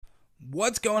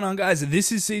What's going on, guys?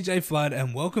 This is CJ Flood,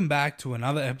 and welcome back to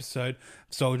another episode of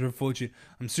Soldier of Fortune.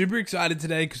 I'm super excited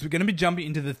today because we're going to be jumping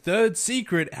into the third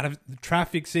secret out of the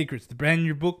Traffic Secrets, the brand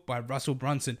new book by Russell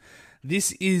Brunson.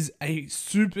 This is a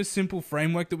super simple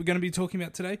framework that we're going to be talking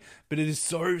about today, but it is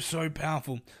so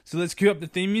powerful. So let's cue up the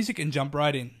theme music and jump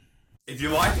right in. If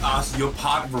you're like us, you're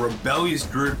part of a rebellious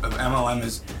group of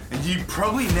MLMers and you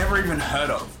probably never even heard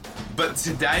of. But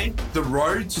today, the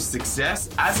road to success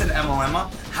as an MLMer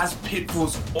has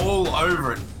pitfalls all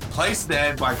over it, placed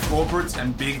there by corporates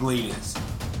and big leaders.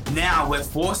 Now we're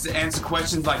forced to answer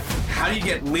questions like, how do you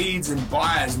get leads and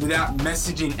buyers without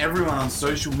messaging everyone on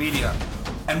social media?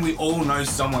 And we all know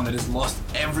someone that has lost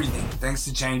everything thanks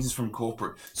to changes from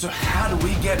corporate. So how do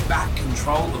we get back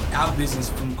control of our business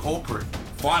from corporate?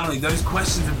 Finally, those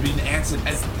questions have been answered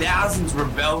as thousands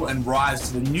rebel and rise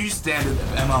to the new standard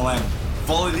of MLM.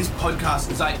 Follow this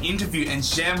podcast as I interview and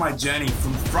share my journey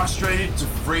from frustrated to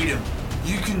freedom.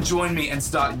 You can join me and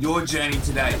start your journey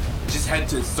today. Just head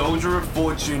to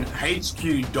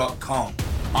soldieroffortunehq.com.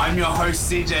 I'm your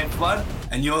host CJ Flood,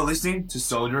 and you're listening to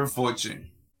Soldier of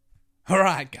Fortune.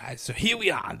 Alright guys, so here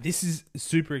we are. This is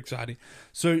super exciting.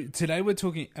 So today we're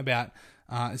talking about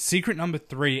secret number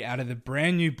 3 out of the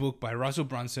brand new book by Russell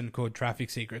Brunson called Traffic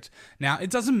Secrets. Now, it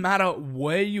doesn't matter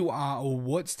where you are or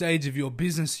what stage of your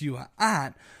business you are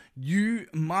at, you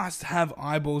must have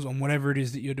eyeballs on whatever it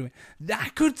is that you're doing.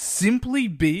 That could simply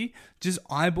be just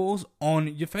eyeballs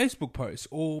on your Facebook posts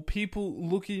or people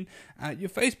looking at your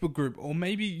Facebook group, or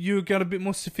maybe you got a bit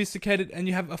more sophisticated and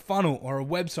you have a funnel or a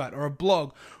website or a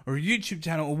blog or a YouTube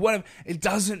channel or whatever. It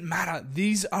doesn't matter.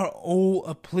 These are all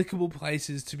applicable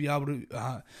places to be able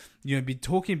to be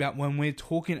talking about when we're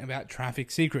talking about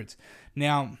traffic secrets.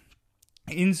 Now,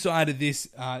 inside of this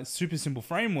super simple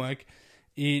framework,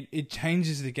 it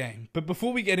changes the game. But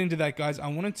before we get into that, guys, I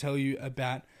want to tell you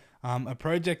about a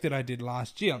project that I did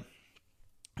last year.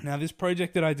 Now, this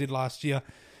project that I did last year,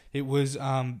 it was,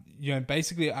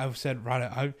 basically I've said,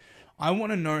 right, I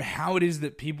want to know how it is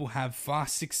that people have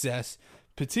fast success,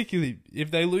 particularly if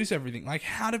they lose everything. Like,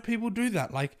 how do people do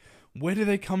that? Like, where do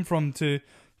they come from to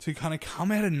kind of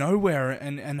come out of nowhere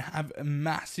and have a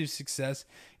massive success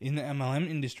in the MLM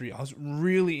industry? I was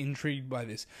really intrigued by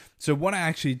this. So what I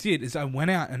actually did is I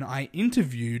went out and I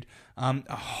interviewed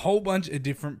a whole bunch of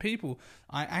different people.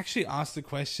 I actually asked the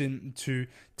question to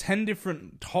 10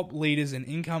 different top leaders and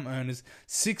income earners,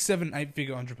 6, 7,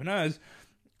 8-figure entrepreneurs.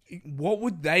 What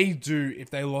would they do if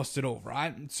they lost it all,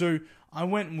 right? So I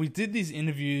went and we did these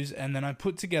interviews, and then I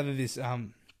put together this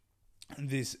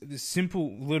this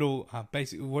simple little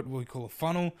basic, what we call a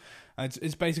funnel.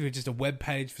 It's basically just a web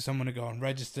page for someone to go and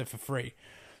register for free.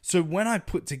 So when I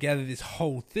put together this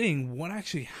whole thing, what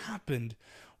actually happened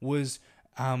was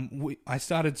I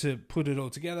started to put it all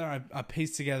together. I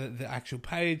pieced together the actual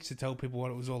page to tell people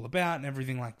what it was all about and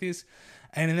everything like this.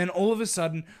 And then all of a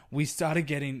sudden, we started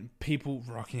getting people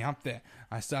rocking up there.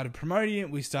 I started promoting it.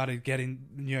 We started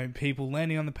getting people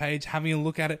landing on the page, having a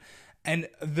look at it. And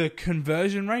the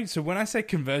conversion rate, so when I say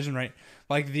conversion rate,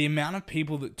 like the amount of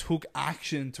people that took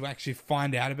action to actually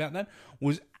find out about that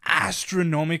was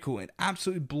astronomical. It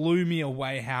absolutely blew me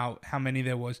away how many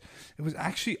there was. It was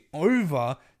actually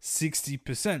over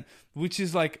 60%, which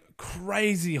is like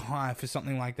crazy high for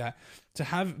something like that. To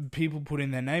have people put in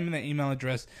their name and their email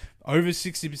address, over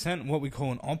 60%, what we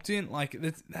call an opt-in, like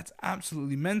that's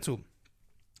absolutely mental.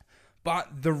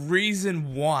 But the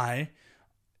reason why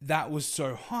that was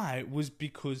so high was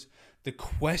because the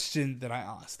question that I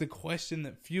asked, the question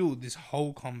that fueled this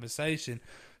whole conversation,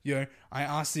 I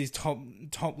asked these top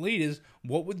leaders,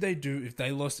 what would they do if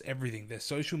they lost everything? Their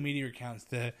social media accounts,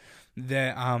 their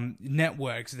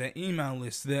networks, their email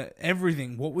lists, their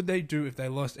everything. What would they do if they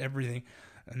lost everything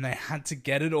and they had to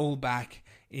get it all back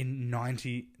in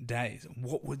 90 days?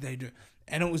 What would they do?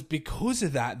 And it was because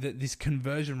of that this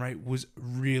conversion rate was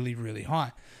really, really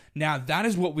high. Now, that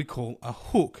is what we call a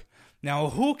hook. Now, a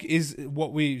hook is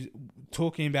what we're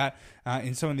talking about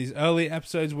in some of these early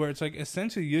episodes, where it's like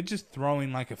essentially you're just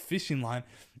throwing like a fishing line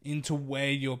into where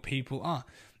your people are.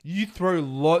 You throw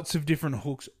lots of different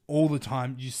hooks all the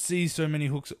time. You see so many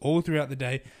hooks all throughout the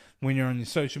day when you're on your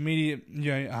social media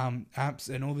apps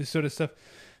and all this sort of stuff.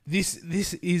 This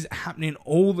is happening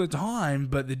all the time,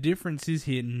 but the difference is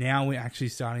here now we're actually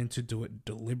starting to do it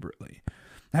deliberately.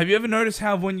 Have you ever noticed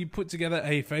how when you put together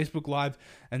a Facebook Live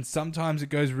and sometimes it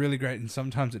goes really great and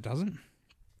sometimes it doesn't?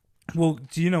 Well,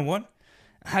 do you know what?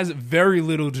 It has very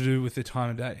little to do with the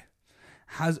time of day. It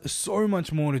has so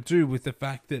much more to do with the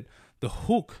fact that the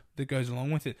hook that goes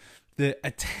along with it, the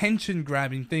attention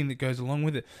grabbing thing that goes along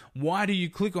with it. Why do you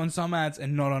click on some ads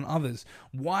and not on others?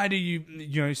 Why do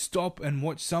you stop and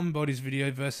watch somebody's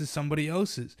video versus somebody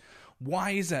else's?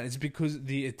 Why is that? It's because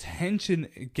the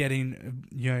attention getting,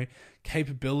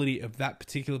 capability of that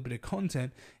particular bit of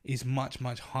content is much,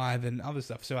 much higher than other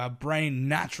stuff. So our brain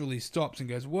naturally stops and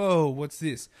goes, whoa, what's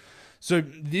this? So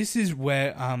this is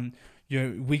where,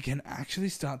 we can actually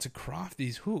start to craft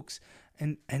these hooks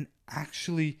and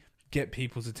actually get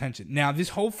people's attention. Now, this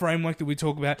whole framework that we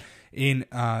talk about in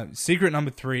secret number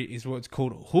 3 is what's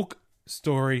called hook,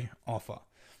 story, offer.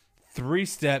 3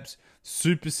 steps.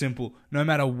 Super simple. No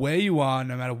matter where you are,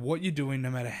 no matter what you're doing, no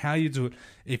matter how you do it,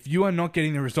 if you are not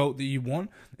getting the result that you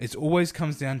want, it always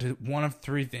comes down to one of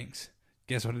 3 things.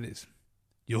 Guess what it is?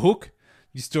 Your hook,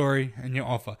 your story, and your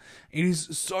offer. It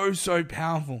is so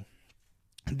powerful.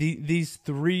 This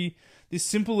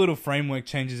simple little framework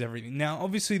changes everything. Now,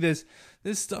 obviously, there's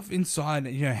stuff inside.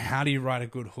 How do you write a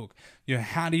good hook?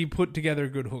 How do you put together a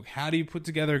good hook? How do you put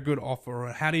together a good offer?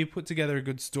 Or how do you put together a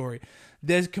good story?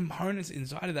 There's components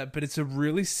inside of that, but it's a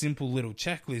really simple little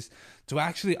checklist to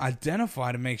actually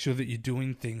identify to make sure that you're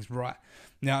doing things right.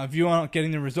 Now, if you aren't getting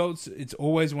the results, it's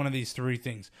always one of these 3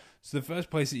 things. So the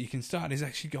first place that you can start is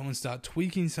actually go and start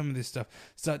tweaking some of this stuff,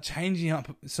 start changing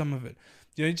up some of it.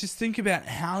 Just think about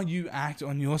how you act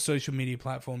on your social media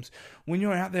platforms. When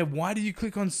you're out there, why do you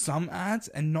click on some ads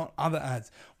and not other ads?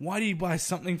 Why do you buy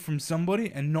something from somebody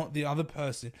and not the other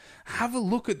person? Have a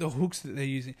look at the hooks that they're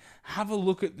using. Have a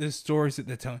look at the stories that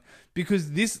they're telling.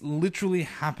 Because this literally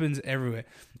happens everywhere.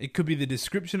 It could be the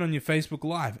description on your Facebook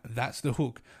Live. That's the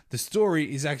hook. The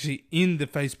story is actually in the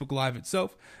Facebook Live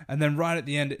itself. And then right at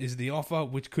the end is the offer,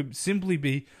 which could simply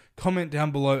be comment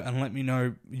down below and let me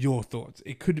know your thoughts.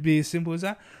 It could be as simple as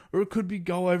that, or it could be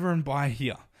go over and buy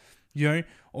here,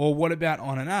 or what about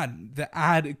on an ad? The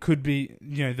ad could be,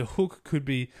 the hook could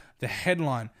be the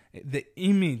headline, the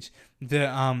image,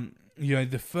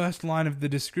 the first line of the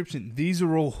description. These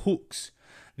are all hooks.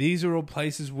 These are all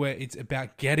places where it's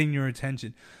about getting your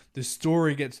attention. The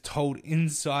story gets told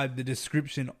inside the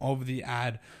description of the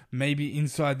ad, maybe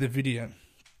inside the video.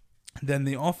 Then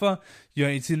the offer,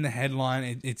 it's in the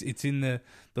headline, it's in the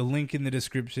link in the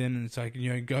description, and it's like,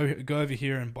 go over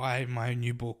here and buy my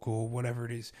new book or whatever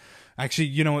it is. Actually,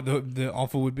 you know what the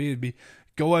offer would be? It'd be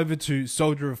go over to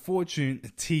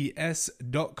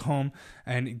soldieroffortuneTS.com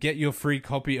and get your free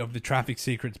copy of the Traffic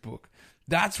Secrets book.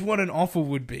 That's what an offer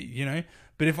would be,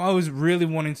 But if I was really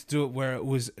wanting to do it where it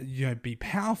was, be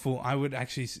powerful, I would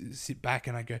actually sit back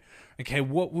and I go, okay,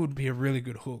 what would be a really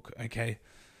good hook? Okay.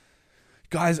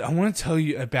 Guys, I want to tell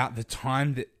you about the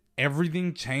time that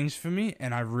everything changed for me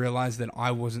and I realized that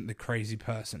I wasn't the crazy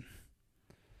person.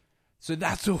 So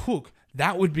that's a hook.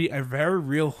 That would be a very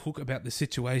real hook about the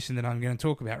situation that I'm going to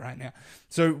talk about right now.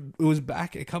 So it was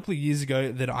back a couple of years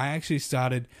ago that I actually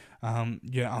started, I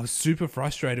was super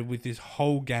frustrated with this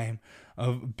whole game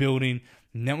of building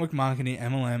network marketing,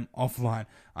 MLM, offline.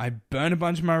 I burned a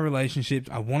bunch of my relationships.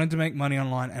 I wanted to make money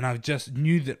online, and I just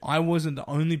knew that I wasn't the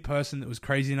only person that was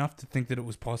crazy enough to think that it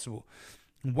was possible.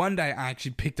 One day I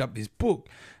actually picked up this book,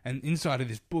 and inside of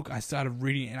this book I started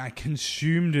reading and I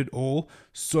consumed it all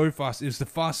so fast. It was the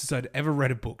fastest I'd ever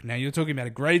read a book. Now you're talking about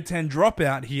a grade 10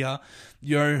 dropout here,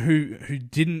 who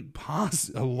didn't pass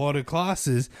a lot of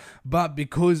classes, but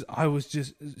because I was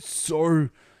just so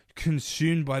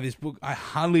consumed by this book, I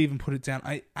hardly even put it down.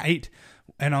 I ate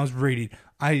and I was reading.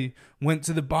 I went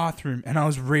to the bathroom and I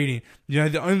was reading.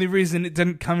 The only reason it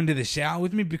didn't come into the shower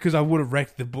with me because I would have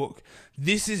wrecked the book.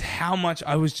 This is how much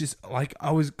I was just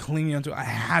I was clinging onto it. I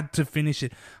had to finish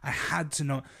it. I had to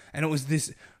know. And it was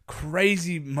this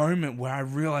crazy moment where I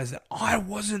realized that I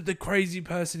wasn't the crazy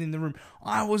person in the room.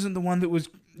 I wasn't the one that was,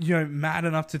 mad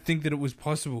enough to think that it was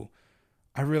possible.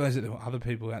 I realized that there were other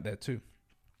people out there too.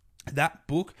 That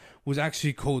book was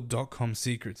actually called .com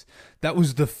Secrets. That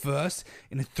was the first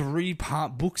in a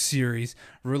 3-part book series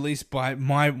released by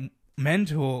my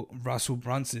mentor, Russell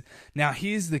Brunson. Now,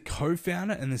 he's the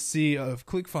co-founder and the CEO of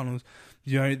ClickFunnels.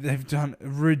 They've done a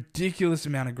ridiculous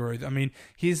amount of growth. I mean,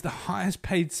 he's the highest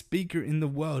paid speaker in the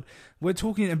world. We're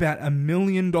talking about $1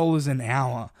 million an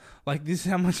hour. This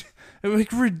is how much,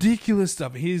 ridiculous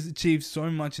stuff. He's achieved so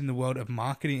much in the world of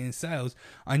marketing and sales.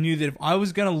 I knew that if I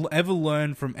was going to ever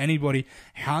learn from anybody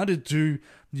how to do,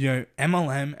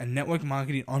 MLM and network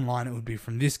marketing online, it would be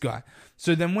from this guy.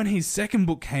 So then when his second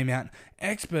book came out,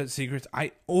 Expert Secrets,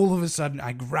 all of a sudden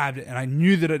I grabbed it and I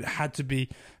knew that it had to be,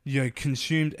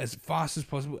 consumed as fast as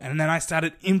possible. And then I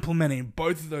started implementing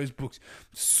both of those books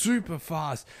super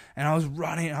fast. And I was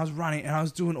running and I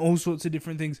was doing all sorts of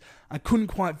different things. I couldn't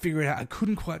quite figure figure it out. I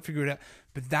couldn't quite figure it out.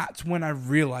 But that's when I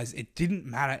realized it didn't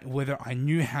matter whether I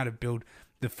knew how to build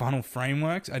the funnel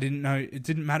frameworks. It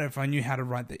didn't matter if I knew how to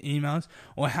write the emails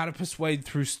or how to persuade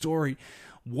through story.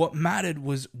 What mattered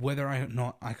was whether or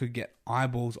not I could get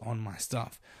eyeballs on my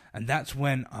stuff. And that's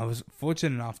when I was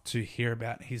fortunate enough to hear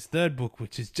about his third book,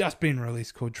 which has just been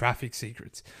released, called Traffic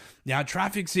Secrets. Now,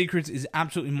 Traffic Secrets is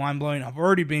absolutely mind-blowing. I've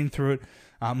already been through it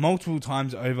multiple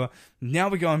times over. Now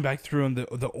we're going back through on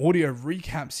the audio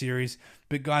recap series.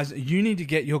 But guys, you need to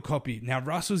get your copy. Now,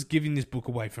 Russell's giving this book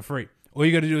away for free. All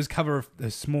you got to do is cover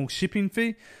a small shipping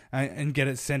fee and get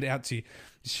it sent out to you.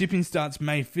 Shipping starts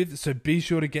May 5th, so be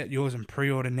sure to get yours and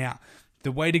pre-order now.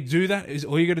 The way to do that is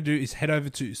all you got to do is head over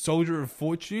to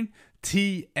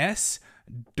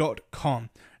soldieroffortuneTS.com.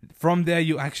 From there,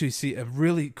 you'll actually see a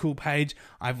really cool page.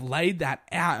 I've laid that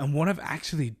out, and what I've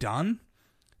actually done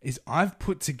is I've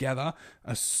put together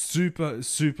a super,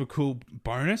 super cool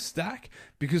bonus stack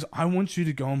because I want you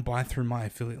to go and buy through my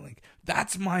affiliate link.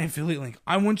 That's my affiliate link.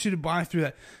 I want you to buy through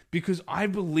that because I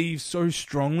believe so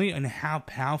strongly in how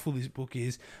powerful this book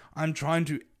is. I'm trying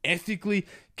to ethically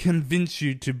convince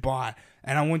you to buy,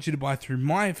 and I want you to buy through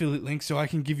my affiliate link so I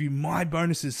can give you my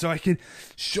bonuses, so I can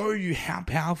show you how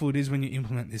powerful it is when you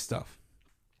implement this stuff.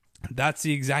 That's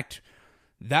the exact,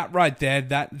 that right there,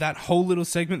 that whole little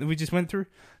segment that we just went through,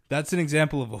 that's an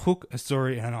example of a hook, a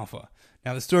story, and an offer.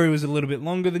 Now, the story was a little bit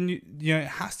longer than it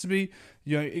has to be.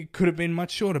 It could have been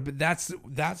much shorter, but that's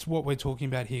what we're talking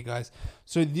about here, guys.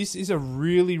 So this is a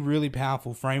really, really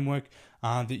powerful framework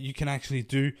that you can actually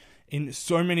do in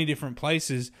so many different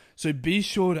places. So be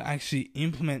sure to actually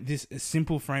implement this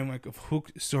simple framework of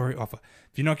hook, story, offer.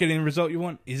 If you're not getting the result you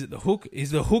want, is it the hook?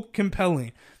 Is the hook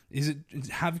compelling? Is it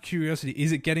have curiosity?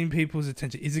 Is it getting people's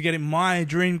attention? Is it getting my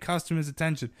dream customer's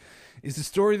attention? Is the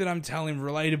story that I'm telling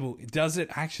relatable? Does it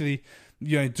actually,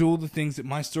 do all the things that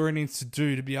my story needs to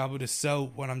do to be able to sell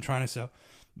what I'm trying to sell?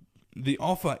 The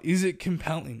offer, is it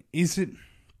compelling? Is it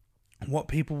what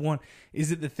people want?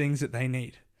 Is it the things that they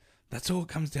need? That's all it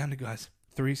comes down to, guys.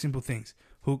 3 simple things: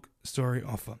 hook, story,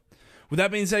 offer. With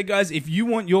that being said, guys, if you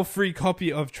want your free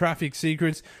copy of Traffic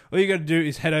Secrets, all you got to do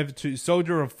is head over to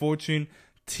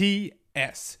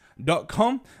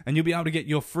soldieroffortuneTS.com and you'll be able to get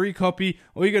your free copy.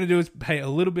 All you got to do is pay a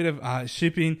little bit of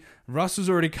shipping. Russell's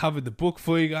already covered the book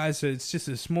for you guys, so it's just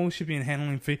a small shipping and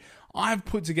handling fee. I've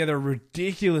put together a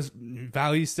ridiculous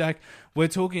value stack. We're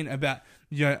talking about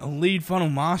a lead funnel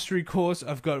mastery course.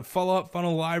 I've got a follow-up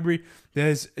funnel library.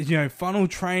 There's funnel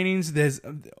trainings. There's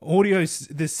audio,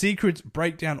 the secrets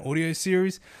breakdown audio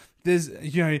series. There's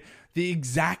the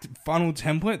exact funnel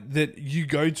template that you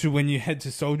go to when you head to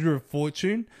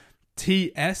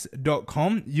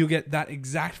soldieroffortuneTS.com. You'll get that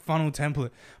exact funnel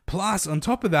template. Plus, on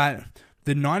top of that,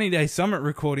 the 90-day summit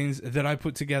recordings that I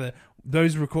put together.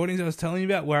 Those recordings I was telling you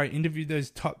about where I interviewed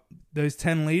those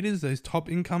 10 leaders, those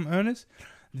top income earners.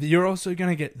 You're also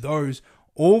going to get those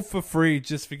all for free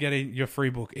just for getting your free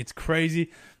book. It's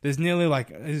crazy. There's nearly over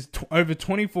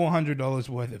 $2,400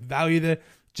 worth of value there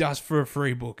just for a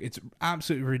free book. It's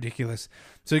absolutely ridiculous.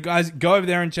 So guys, go over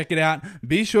there and check it out.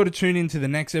 Be sure to tune into the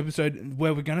next episode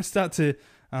where we're going to start to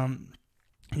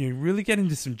really get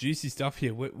into some juicy stuff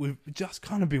here. We've just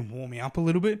kind of been warming up a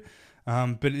little bit.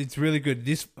 But it's really good.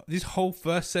 This whole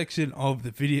first section of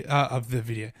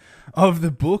the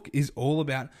book is all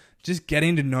about just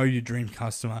getting to know your dream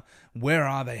customer. Where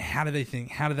are they? How do they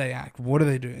think? How do they act? What do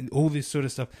they do? And all this sort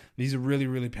of stuff. These are really,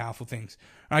 really powerful things.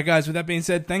 All right, guys, with that being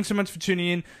said, thanks so much for tuning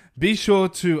in. Be sure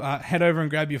to head over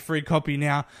and grab your free copy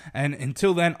now. And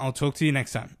until then, I'll talk to you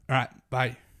next time. All right,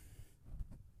 bye.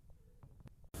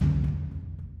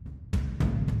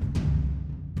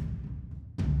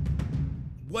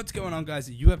 What's going on,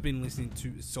 guys? You have been listening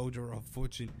to Soldier of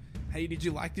Fortune. Hey, did you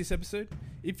like this episode?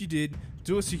 If you did,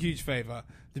 do us a huge favor.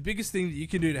 The biggest thing that you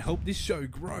can do to help this show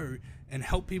grow and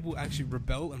help people actually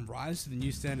rebel and rise to the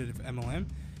new standard of MLM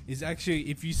is actually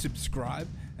if you subscribe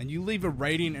and you leave a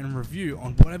rating and review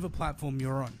on whatever platform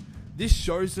you're on. This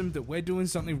shows them that we're doing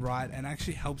something right and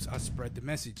actually helps us spread the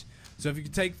message. So if you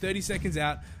could take 30 seconds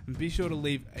out and be sure to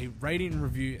leave a rating and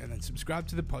review and then subscribe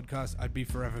to the podcast, I'd be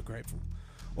forever grateful.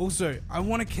 Also, I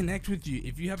want to connect with you.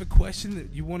 If you have a question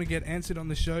that you want to get answered on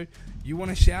the show, you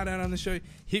want to shout out on the show,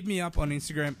 hit me up on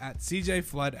Instagram at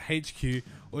CJFloodHQ,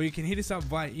 or you can hit us up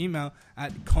via email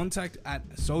at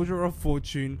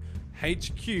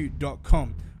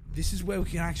contact@soldieroffortunehq.com. This is where we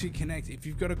can actually connect. If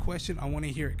you've got a question, I want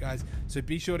to hear it, guys. So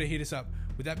be sure to hit us up.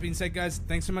 With that being said, guys,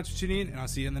 thanks so much for tuning in, and I'll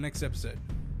see you in the next episode.